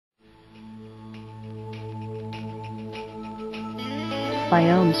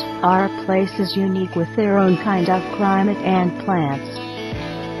biomes are places unique with their own kind of climate and plants.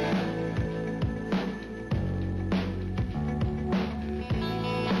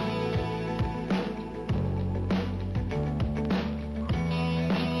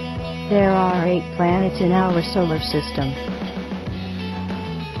 There are 8 planets in our solar system,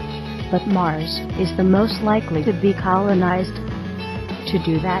 but Mars is the most likely to be colonized. To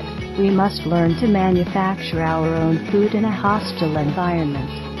do that, we must learn to manufacture our own food in a hostile environment.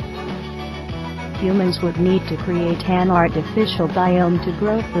 Humans would need to create an artificial biome to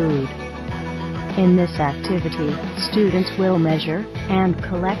grow food. In this activity, students will measure and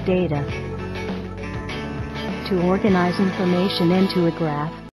collect data to organize information into a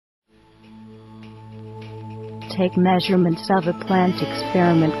graph. Take measurements of a plant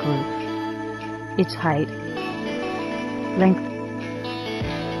experiment group, its height, length,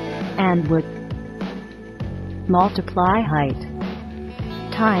 and width. Multiply height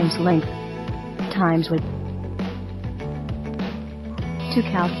times length times width to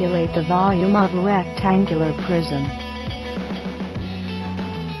calculate the volume of a rectangular prism.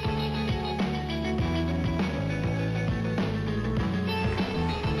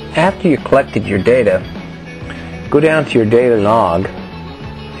 After you collected your data, go down to your data log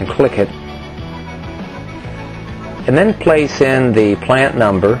and click it, and then place in the plant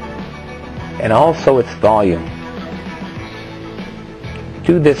number and also its volume.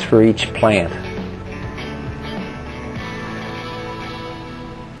 Do this for each plant.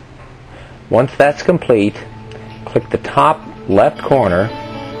 Once that's complete, click the top left corner,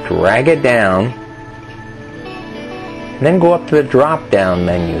 drag it down, and then go up to the drop-down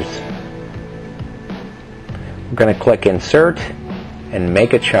menus. We're going to click Insert and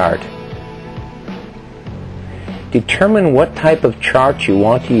Make a Chart. Determine what type of chart you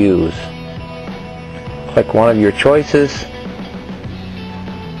want to use. Click one of your choices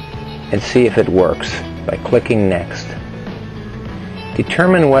and see if it works by clicking Next.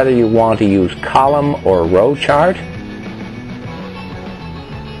 Determine whether you want to use column or row chart.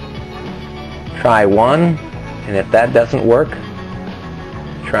 Try one, and if that doesn't work,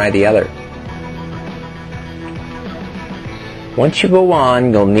 try the other. Once you go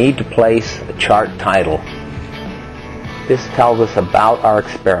on, you'll need to place a chart title. This tells us about our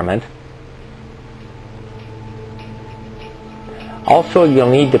experiment. Also, you'll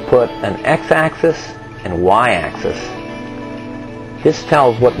need to put an x-axis and y-axis. This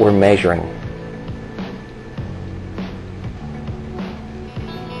tells what we're measuring.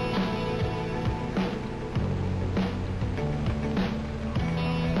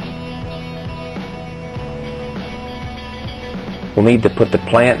 We'll need to put the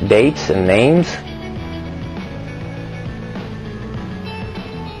plant dates and names.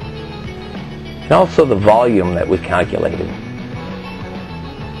 And also the volume that we calculated.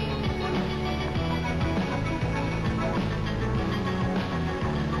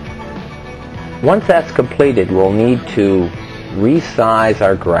 Once that's completed, we'll need to resize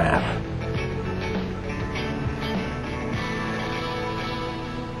our graph.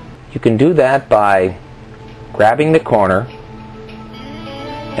 You can do that by grabbing the corner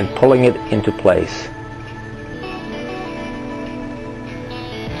and pulling it into place.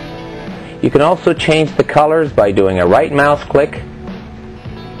 You can also change the colors by doing a right mouse click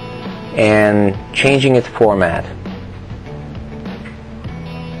and changing its format.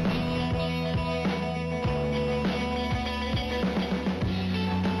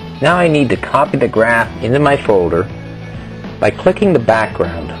 Now I need to copy the graph into my folder by clicking the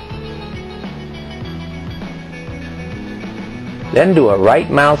background. Then do a right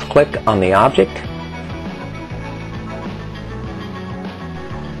mouse click on the object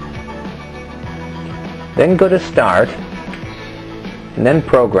then go to Start and then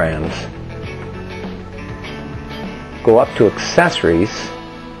Programs. Go up to Accessories,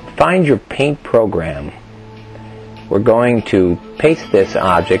 find your Paint program. We're going to paste this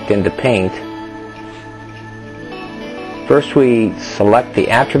object into Paint. First we select the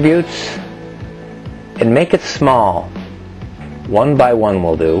attributes and make it small. 1 by 1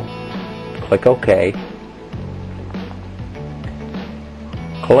 will do. Click OK.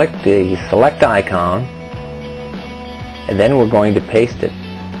 Click the select icon and then we're going to paste it.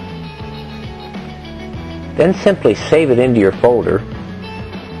 Then simply save it into your folder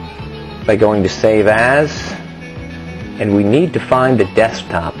by going to Save As, and we need to find the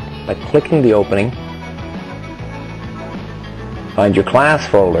desktop by clicking the opening. Find your class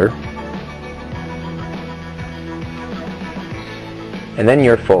folder and then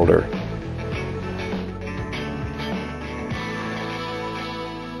your folder.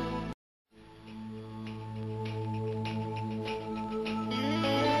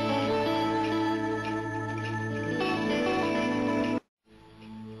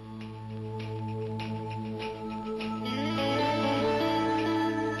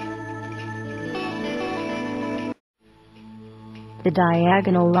 The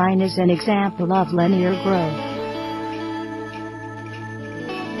diagonal line is an example of linear growth.